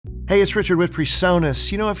Hey, it's Richard with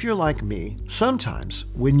PreSonus. You know, if you're like me, sometimes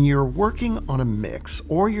when you're working on a mix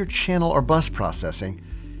or your channel or bus processing,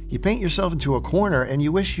 you paint yourself into a corner and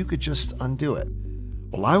you wish you could just undo it.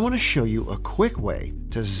 Well, I want to show you a quick way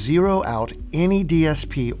to zero out any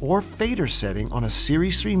DSP or fader setting on a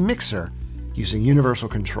Series 3 mixer using universal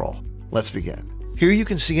control. Let's begin. Here you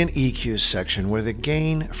can see an EQ section where the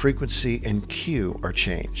gain, frequency, and Q are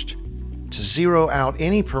changed. To zero out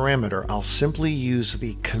any parameter, I'll simply use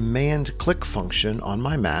the Command click function on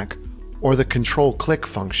my Mac or the Control click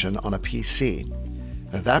function on a PC.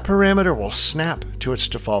 Now that parameter will snap to its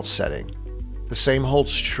default setting. The same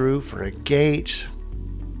holds true for a gate,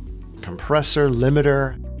 compressor,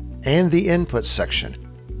 limiter, and the input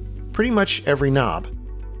section. Pretty much every knob.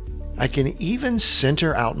 I can even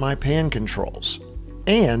center out my pan controls,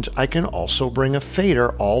 and I can also bring a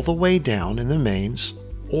fader all the way down in the mains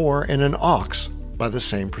or in an aux by the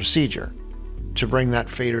same procedure. To bring that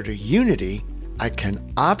fader to unity, I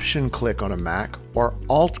can Option click on a Mac or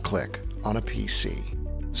Alt click on a PC.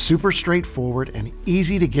 Super straightforward and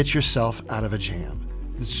easy to get yourself out of a jam.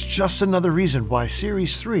 It's just another reason why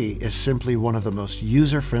Series 3 is simply one of the most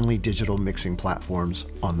user-friendly digital mixing platforms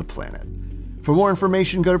on the planet. For more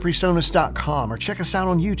information, go to PreSonus.com or check us out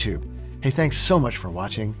on YouTube. Hey, thanks so much for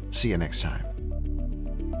watching. See you next time.